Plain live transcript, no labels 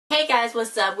guys,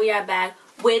 what's up? We are back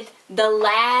with the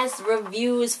last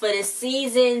reviews for the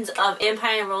seasons of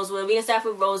Empire and Rosewood. We're gonna start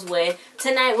with Rosewood.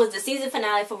 Tonight was the season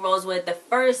finale for Rosewood, the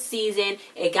first season.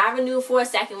 It got renewed for a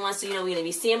second one, so you know we're gonna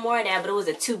be seeing more of that, but it was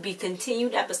a to be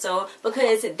continued episode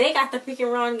because they got the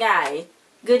freaking wrong guy.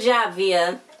 Good job,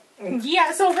 Via.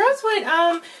 Yeah, so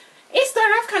Rosewood, it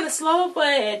started off kind of slow,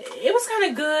 but it was kind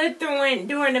of good during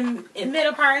the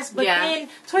middle parts. But then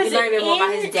towards the end, we learned more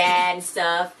about his dad and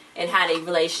stuff, and how the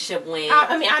relationship went.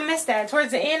 I missed that.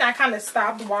 Towards the end, I kind of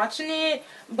stopped watching it,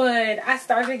 but I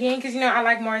started again because I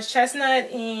like Morris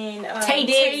Chestnut and Tay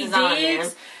Diggs is on there.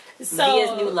 So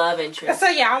Via's new love interest. So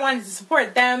yeah, I wanted to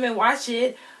support them and watch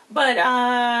it. But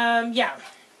yeah.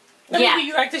 Do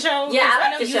you like the show? Yeah,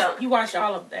 I like the show. You watched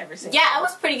all of every single. Yeah, it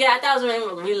was pretty good. I thought I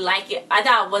was really like it. I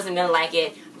thought I wasn't gonna like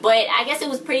it, but I guess it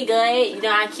was pretty good.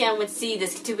 I can't wait to see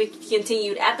this to be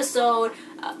continued episode.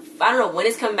 I don't know when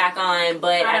it's coming back on,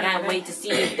 but I gotta wait to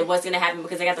see what's gonna happen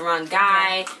because I got the wrong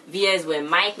guy. Via's with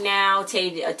Mike now. Tay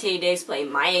Diggs played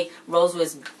Mike.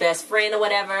 Rosewood's best friend or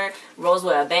whatever.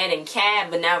 Rosewood abandoned Cat,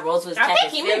 but now Rosewood's I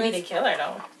think he may be the killer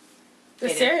though. The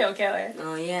serial killer.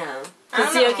 Oh yeah. The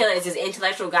serial killer is this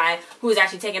intellectual guy who was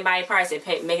actually taking body parts and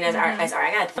making us art.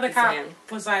 I got the cop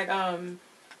was like,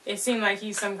 it seemed like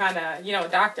he's some kind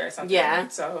of doctor or something. Yeah.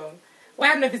 So what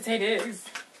happened if it's Tay Diggs?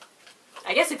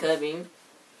 I guess it could be.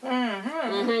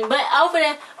 But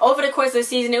over the course of the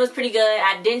season, it was pretty good.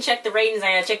 I didn't check the ratings.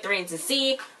 I gotta check the ratings to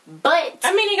see. But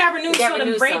I mean, it got renewed, so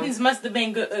the ratings must have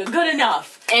been good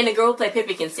enough. And the girl who played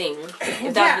Pippi can sing.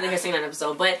 If that was really her singing that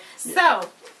episode, but so.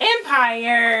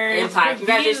 Empire.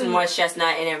 Congratulations, Morris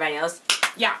Chestnut and everybody else.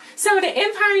 Yeah. So the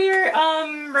Empire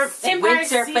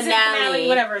winter finale.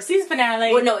 Whatever. Season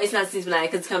finale. Well, no, it's not season finale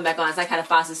because it's coming back on. It's like kind of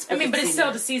Foster's. But it's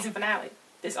still the season finale.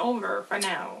 It's over for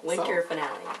now. Winter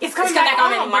finale. It's coming back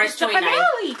on in March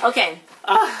 29th. Okay.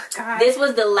 Oh, God. This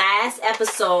was the last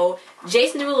episode.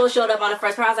 Jason Derulo showed up on the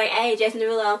first part. I was like, hey, Jason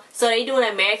Derulo. So they doing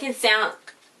American Sound.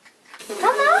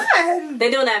 Come on!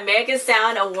 They're doing the American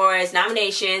Sound Awards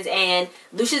nominations, and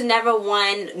Lucius never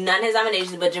won none of his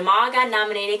nominations, but Jamal got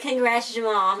nominated. Congrats,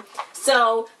 Jamal.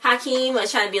 So Hakeem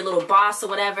was trying to be a little boss or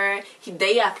whatever.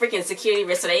 They got freaking security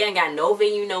risk, so they ain't got no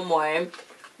venue no more.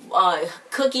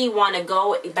 Cookie want to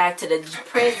go back to the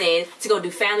prison to go do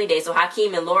family day so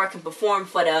Hakeem and Laura can perform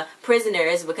for the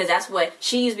prisoners because that's what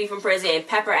she used to be from prison, and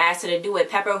Pepper asked her to do it.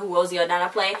 Pepper, who Rosie O'Donnell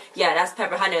played, yeah, that's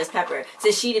Pepper. Her name is Pepper.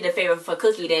 Since she did a favor for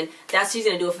Cookie, then she's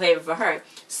gonna do a favor for her.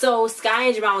 So Sky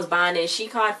and Jamal was bonding. She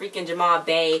called freaking Jamal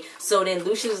babe. So then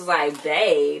Lucius was like,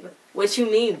 babe, what you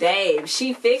mean, babe?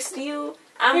 She fixed you?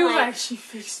 He was like, she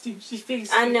fixed you. She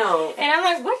fixed you. I know. And I'm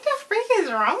like, what the freak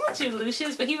is wrong with you,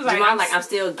 Lucius? But he was like, I'm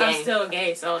still gay. I'm still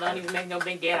gay, so don't even make no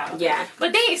big deal out of it. Yeah.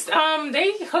 But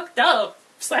they hooked up,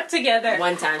 slept together.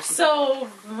 One time. So,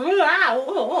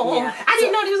 wow. I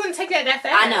didn't know he was going to take that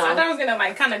fast. I know. I thought it was going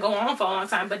to kind of go on for a long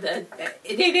time. But it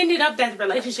ended up that the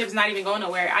relationship's not even going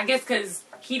nowhere. I guess because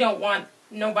he don't want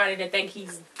nobody to think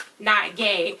he's not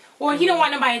gay, or he don't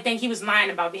want nobody to think he was lying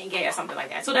about being gay or something like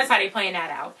that. So that's how they playing that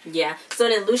out. Yeah. So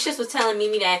then Lucius was telling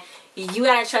Mimi that you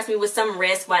gotta trust me with some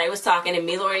risk while they was talking, and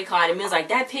Mila already called, and Mila was like,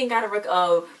 that pin got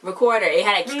a recorder. It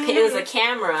had it was a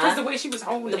camera. Because the way she was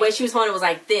holding it. The way she was holding it was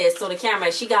like this. So the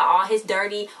camera, she got all his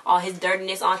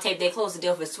dirtiness on tape. They closed the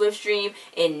deal for Swiftstream,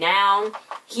 and now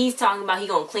he's talking about he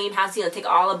gonna clean house. He gonna take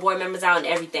all the board members out and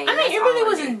everything. I mean, it really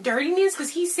wasn't dirtiness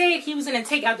because he said he was gonna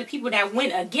take out the people that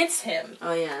went against him.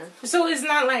 Oh yeah. So it's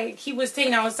not like he was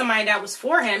taking out somebody that was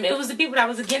for him. It was the people that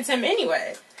was against him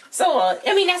anyway. So,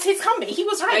 I mean, that's his company. He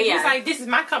was right. Oh, yeah. He was like, this is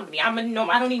my company. I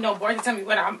don't need no board to tell me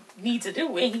what I need to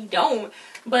do, and he don't.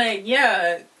 But,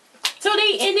 yeah. So,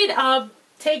 they ended up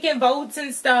taking votes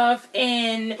and stuff,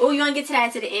 and... Oh, you want to get to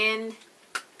that to the end?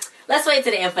 Let's wait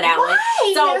to the end for that one.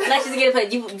 So, let's just get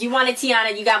it put. You wanted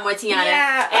Tiana. You got more Tiana.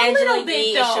 Yeah, Angela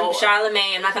Yee,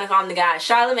 Charlamagne. I'm not going to call him the guy.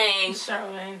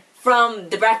 Charlamagne. From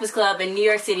the Breakfast Club in New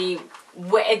York City.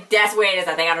 That's where it is,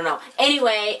 I think. I don't know.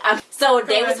 Anyway, so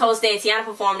they was hosting. Tiana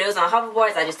performed. They was on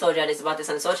hoverboards. I just told y'all this about this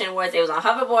on the Social Awards. They was on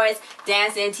hoverboards,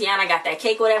 dancing. Tiana got that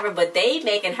cake, whatever. But they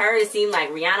making her seem like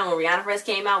Rihanna when Rihanna first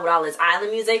came out with all this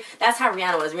island music. That's how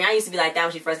Rihanna was. Rihanna used to be like that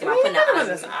when she first came out. Putting out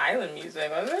island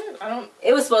music, was it?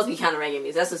 It was supposed to be kind of reggae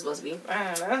music. That's what it's supposed to be.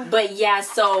 I don't know. But yeah,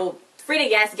 so Frida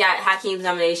Gas got Hakeem's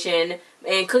nomination.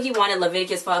 And Cookie wanted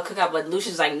Leviticus for her cookout, but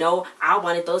Lucius was like, no, I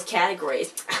wanted those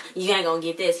categories. You ain't gonna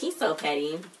get this. He's so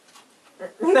petty.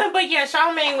 But yeah,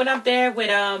 Charlamagne went up there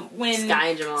with when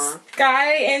Sky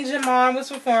and Jamal was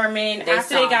performing.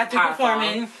 After they got through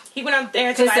performing, he went up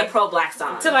there to it's a pro-black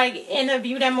song to like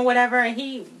interview them or whatever, and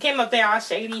he came up there all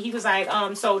shady. He was like,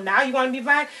 so now you want to be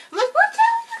black? I'm like, what the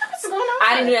hell? going on?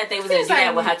 I didn't know that they was going to do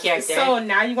that with her character. So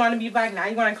now you want to be black, now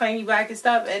you want to claim you black and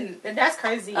stuff, and that's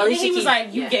crazy. And he was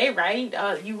like, you gay, right?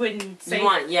 You wouldn't say...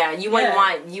 You wouldn't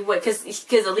want... You would...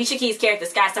 Because Alicia Keys' character,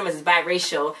 Sky Summers, is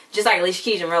biracial, just like Alicia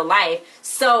Keys in real life.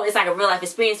 So it's like a real life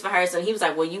experience for her. So he was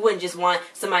like, well, you wouldn't just want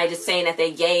somebody just saying that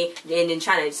they gay and then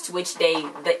trying to switch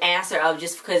the answer of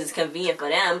just because it's convenient for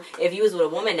them. If you was with a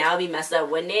woman, that would be messed up,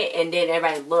 wouldn't it? And then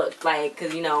everybody looked like,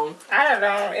 because, you know... I don't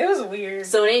know. It was weird.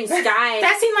 So then Sky...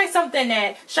 that seemed like something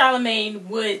that Charlamagne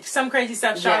would... Some crazy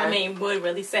stuff Charlamagne would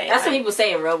really say. That's what people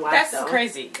say in real life, that's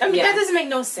crazy. I mean, that doesn't make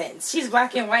no sense. She's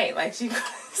black and white. Like, she...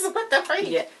 what the freak?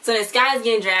 Yeah. So then Sky's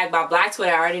getting dragged by Black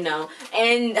Twitter, I already know.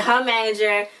 And her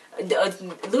manager...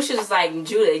 Lucius was like,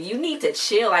 Judah, you need to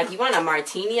chill. Like, you want a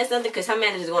martini or something? Because her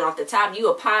manager's going off the top.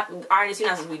 You a pop artist. You're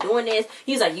not supposed to be doing this.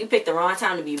 He's like, you picked the wrong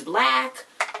time to be black.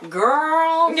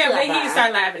 Girl. Yeah, but he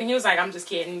started laughing. He was like, I'm just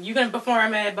kidding. You gonna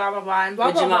perform at blah, blah, blah, and blah,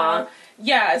 with blah, Jamal. blah.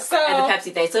 Yeah, so... At the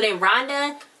Pepsi thing. So then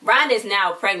Rhonda is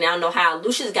now pregnant. I don't know how.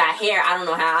 Lucius got hair. I don't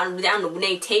know how. I don't know when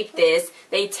they taped this.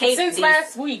 They taped Since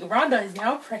last week, Rhonda is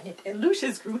now pregnant and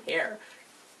Lucius grew hair.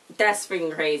 That's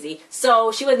freaking crazy.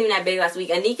 So she wasn't even that big last week.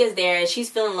 Anika's there and she's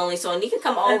feeling lonely. So Anika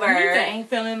come over. Anika ain't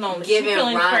feeling lonely. She's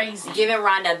feeling crazy. Giving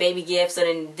Rhonda a baby gift. So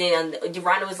then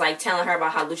Rhonda was like telling her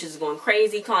about how Lucius is going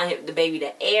crazy, calling the baby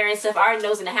the air and stuff. I already know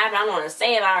what's gonna happen. I don't want to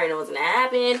say it. I already know what's gonna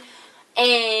happen.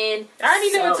 And I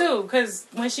already knew it too, because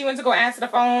when she went to go answer the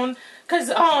phone, because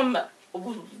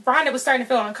Rhonda was starting to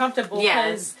feel uncomfortable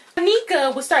because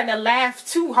Anika was starting to laugh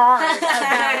too hard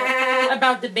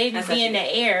about the baby being in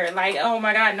the air. Like, oh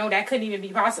my God, no, that couldn't even be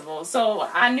possible. So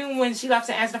I knew when she left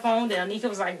to answer the phone that Anika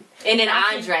was like... And then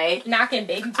Andre. Knocking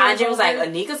baby toys Andre was over. like,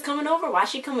 Anika's coming over? Why is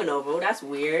she coming over? That's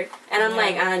weird. And I'm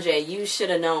like, Andre, you should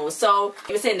have known. So,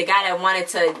 he was saying the guy that wanted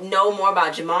to know more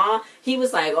about Jamal, he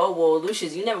was like, oh, well,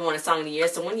 Lucius, you never won a Song of the Year,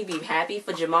 so wouldn't you be happy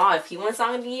for Jamal if he won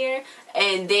Song of the Year?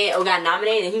 And then got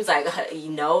nominated, and he was like,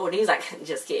 no. And he was like,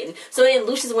 just kidding. So then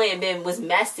Lucius went and was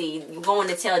messy, going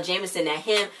to tell Jameson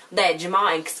that Jamal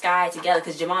and Sky together,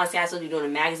 because Jamal and Sky supposed to be doing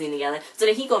a magazine together. So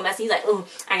then he go messy. He's like, ooh,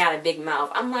 I got a big mouth.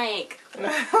 I'm like...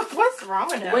 What's wrong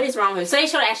with him? What is wrong with him? So they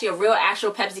showed actually a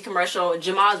actual Pepsi commercial,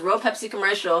 Jamal's real Pepsi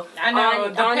commercial. I know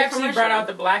the Pepsi brought out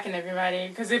the black in everybody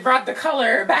because it brought the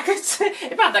color back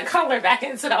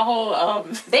into the whole.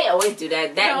 They always do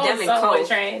that. Them and Coke.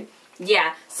 Train.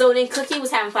 Yeah. So then Cookie was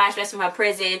having flashbacks from her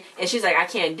prison, and she's like, I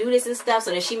can't do this and stuff.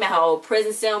 So then she met her old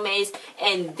prison cellmates,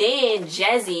 and then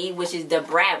Jezzy, which is the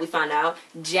brat, we found out,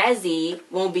 Jezzy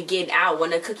won't be getting out.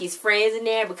 One of Cookie's friends in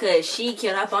there because she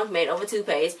killed her bunkmate over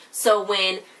toothpaste. So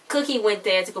when Cookie went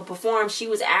there to go perform, she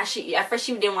was actually, at first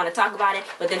she didn't want to talk about it,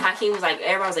 but then Hakeem was like,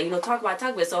 everyone was like, talk about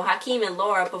it. So Hakeem and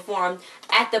Laura performed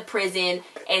at the prison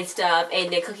and stuff,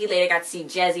 and then Cookie later got to see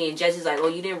Jezzy, and Jezzy's like, oh,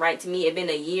 you didn't write to me, it's been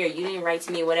a year, you didn't write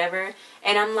to me, whatever.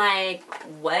 And I'm like,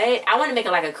 what? I want to make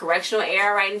a correctional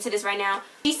error right into this right now.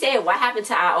 He said, what happened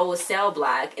to our old cell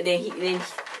block? And then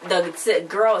the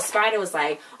girl, Spider, was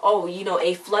like, oh,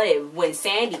 it flooded when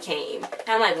Sandy came. And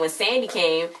I'm like, when Sandy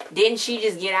came, didn't she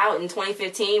just get out in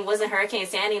 2015? Wasn't Hurricane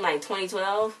Sandy in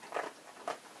 2012?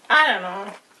 I don't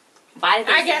know.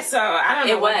 I guess so. I don't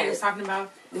know what he was talking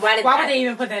about. Why would they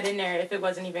even put that in there if it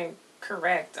wasn't even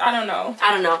correct? I don't know.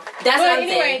 That's what I'm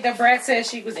anyway, saying. the brat says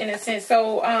she was innocent.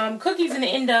 So Cookie's gonna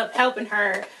end up helping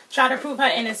her try to prove her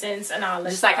innocence and all that.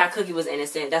 Just like how Cookie was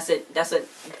innocent. That's what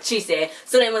she said.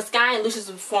 So then when Sky and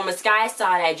Lucius performing, Sky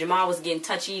saw that Jamal was getting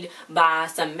touched by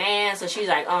some man. So she was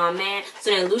like, oh man. So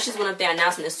then Lucius went up there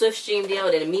announcing the Swiftstream deal.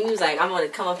 Then Mimi was like, I'm going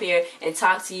to come up here and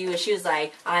talk to you. And she was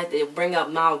like, I have to bring up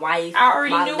my wife. I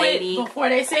already knew it before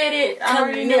they said it. I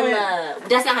already knew it.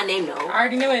 That's not her name though. I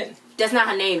already knew it. That's not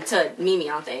her name to Mimi,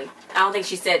 I don't think. I don't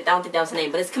think that was her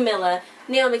name. But it's Camilla.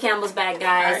 Naomi Campbell's back,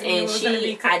 guys. And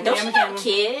don't she have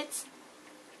kids?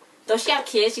 Does she have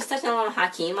kids? She's touching on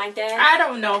Hakeem like that? I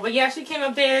don't know. But yeah, she came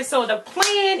up there. So the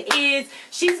plan is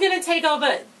she's going to take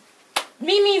over...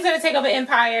 Mimi's going to take over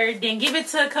Empire, then give it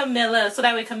to Camilla. So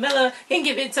that way Camilla can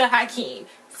give it to Hakeem.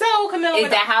 So Camilla...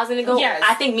 Is that how it's going to go? Yes.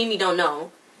 I think Mimi don't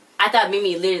know. I thought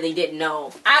Mimi literally didn't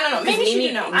know. I don't know. Maybe she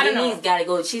didn't know. I don't know. Mimi's got to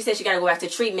go. She said she got to go back to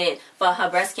treatment for her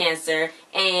breast cancer.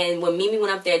 And when Mimi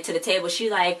went up there to the table, she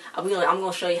like, I'm going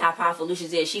to show you how powerful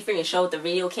Lucius is. She freaking showed the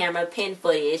video camera pin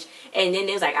footage. And then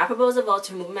it was like, I propose a vote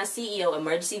to remove my CEO.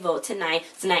 Emergency vote tonight.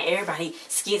 Tonight, everybody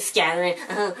scattering.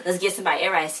 Let's get somebody.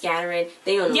 Everybody scattering.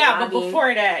 They don't know. Yeah, but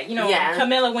before that,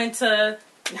 Camilla went to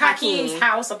Hakeem's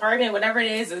house, apartment, whatever it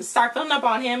is, and start filling up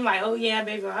on him like, oh yeah,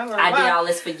 baby, I did all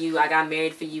this for you. I got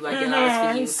married for you. I did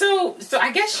all this for you. So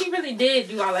I guess she really did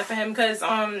do all that for him because,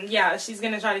 she's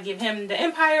gonna try to give him the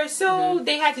empire. So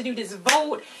they had to do this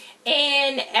vote,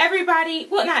 And everybody,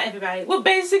 well, not everybody, well,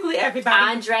 basically everybody.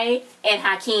 Andre and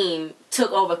Hakeem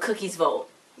took over Cookie's vote.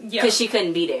 Yeah. Because she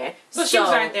couldn't be there. But she was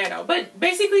right there, though. But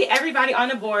basically everybody on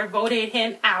the board voted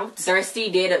him out. Thirsty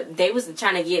they was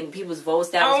trying to get people's votes.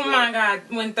 Oh my God.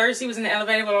 When Thirsty was in the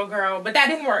elevator with a little girl. But that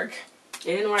didn't work.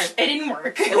 It didn't work. It didn't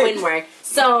work. It wouldn't work.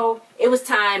 So it was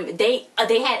time. They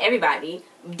had everybody.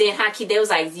 Then Hakeem, they was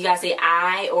like, you gotta say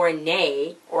aye or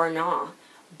nay or nah.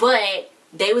 But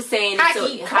they was saying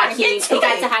Hakeem. It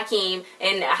got to Hakeem,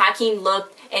 and Hakeem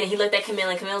looked, and he looked at Camille,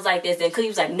 and Camille was like this, and Cookie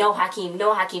was like, no, Hakeem,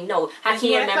 no, Hakeem, no.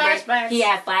 Hakeem remembered he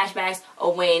had flashbacks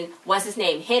of when what's his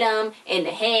name hit him in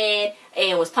the head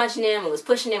and was punching him and was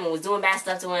pushing him and was doing bad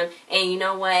stuff to him. And you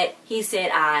know what? He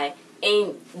said aye.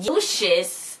 And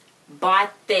Lucius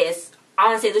bought this. I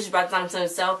want to say Lucius brought this on to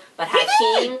himself, but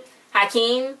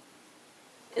Hakeem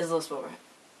is a little spoiler.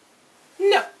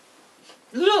 No.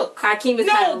 Look. Hakeem is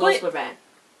kind of a little spoiler bad.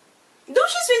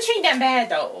 Lucius been treating them bad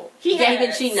though. He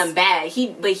been treating them bad.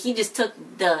 He just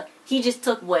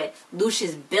took what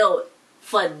Lucius built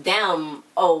for them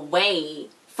away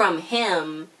from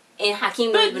him, and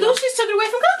Hakeem. But Lucius took it away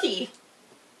from Cookie.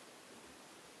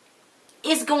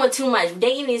 It's going too much.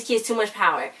 They giving these kids too much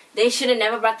power. They should have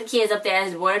never brought the kids up there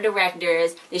as board of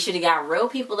directors. They should have got real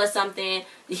people or something.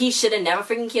 He should have never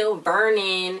freaking killed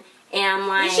Vernon. And I'm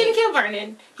like, he shouldn't kill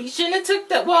Vernon. He shouldn't have took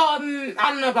the. Well,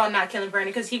 I don't know about not killing Vernon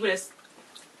because he would have.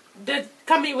 The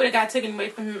company would have got taken away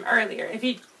from him earlier if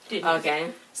he didn't.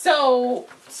 Okay. So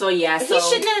yeah. He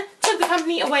shouldn't have took the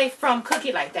company away from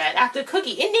Cookie like that after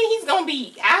Cookie, and then he's gonna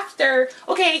be after.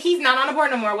 Okay, he's not on the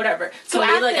board no more, whatever. So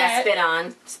Camila got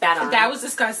spat on. That was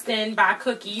disgusting by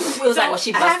Cookie. It was like when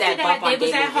she bust that bump on They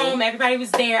was at home. Everybody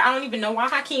was there. I don't even know why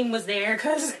Hakeem was there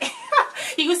because.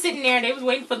 He was sitting there. They was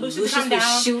waiting for Lucius to come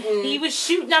down. He was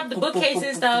shooting up the bookcase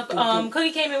and stuff.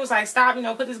 Cookie came in and was like, "Stop!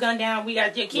 Put this gun down. We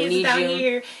got your kids down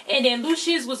here." And then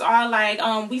Lucius was all like,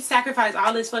 "We sacrificed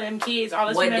all this for them kids, all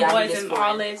this for them boys, and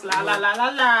all this la la la la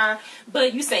la."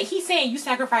 But he's saying you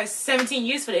sacrificed 17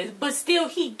 years for this, but still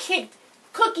he kicked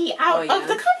Cookie out of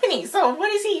the company. So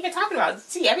what is he even talking about?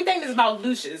 See, everything is about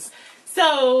Lucius.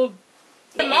 So.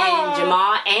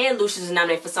 Jamal and Lucius is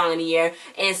nominated for Song of the Year,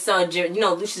 and so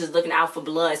Lucius is looking out for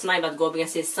blood. Somebody about to go up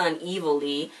against his son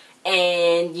evilly,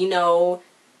 and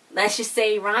let's just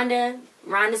say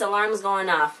Rhonda's alarm was going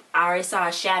off. I already saw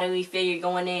a shadowy figure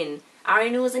going in. I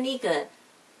already knew it was Anika.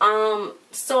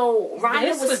 So Rhonda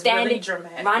was standing.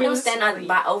 Rhonda was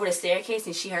standing over the staircase,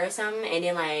 and she heard something, and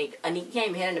then Anika came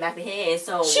and hit her in the back of the head, and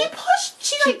so she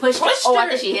pushed her. Oh, I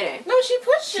thought she hit her. No, she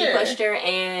pushed her. She pushed her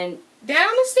and.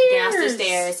 Down the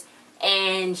stairs,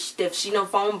 and if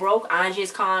phone broke,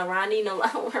 Andre's calling Rhonda.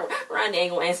 Rhonda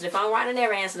ain't gonna answer the phone. Rhonda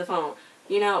never answer the phone.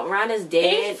 Rhonda's dead.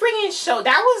 They freaking showed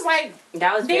that was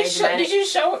very dramatic. Did you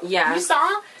show? Yeah, you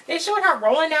saw. They showed her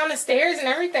rolling down the stairs and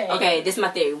everything. Okay, this is my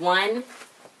theory. One,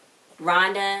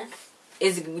 Rhonda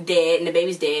is dead and the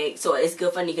baby's dead, so it's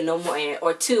good for Anika, no more air.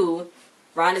 Or two,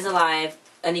 Rhonda's alive,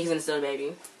 Anika's gonna steal the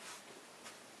baby.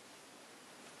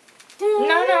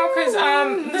 No, because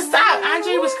stop.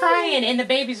 Andre was crying in the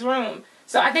baby's room,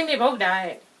 so I think they both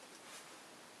died.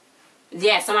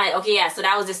 Yeah, somebody. Okay, yeah. So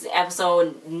that was this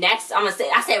episode. Next, I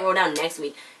said roll down next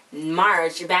week,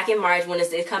 back in March when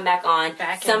it come back on.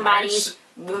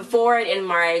 Before it in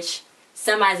March,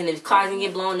 somebody's in the car's gonna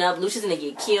get blown up. Lucius gonna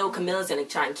get killed. Camilla's gonna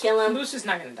try and kill him. Lucius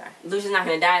not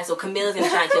gonna die. So Camilla's gonna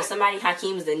try and kill somebody.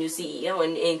 Hakeem's the new CEO,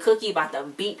 and Cookie about to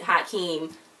beat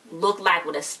Hakeem. Look like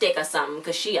with a stick or something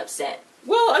because she upset.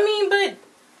 Well, but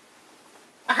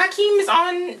Hakeem is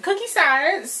on Cookie's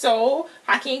side, so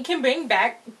Hakeem can bring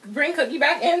Cookie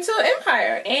back into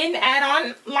Empire and add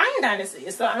on Lion Dynasty.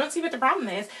 So I don't see what the problem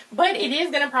is, but it is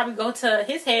gonna probably go to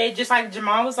his head, just like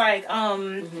Jamal was like,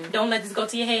 don't let this go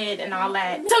to your head and all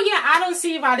that. So yeah, I don't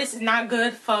see why this is not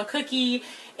good for Cookie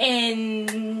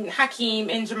and Hakeem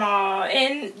and Jamal,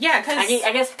 and yeah, because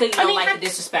I guess Cookie don't like the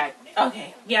disrespect.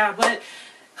 Okay, yeah, but.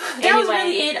 That was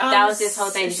really it. That was this whole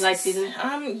thing. Did you like the season?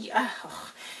 Yeah.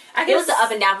 I guess it was the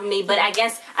up and down for me, but I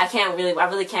guess I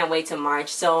really can't wait till March.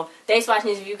 So thanks for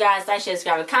watching this review, guys. Like, share,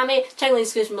 subscribe, and comment. Check the link in the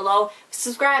description below.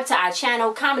 Subscribe to our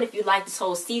channel. Comment if you like this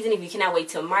whole season. If you cannot wait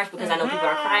till March, because I know people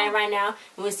are crying right now.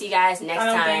 And we'll see you guys next time.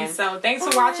 I don't think so. Thanks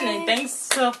for watching, and thanks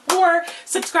for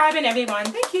subscribing, everyone.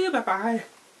 Thank you. Bye bye.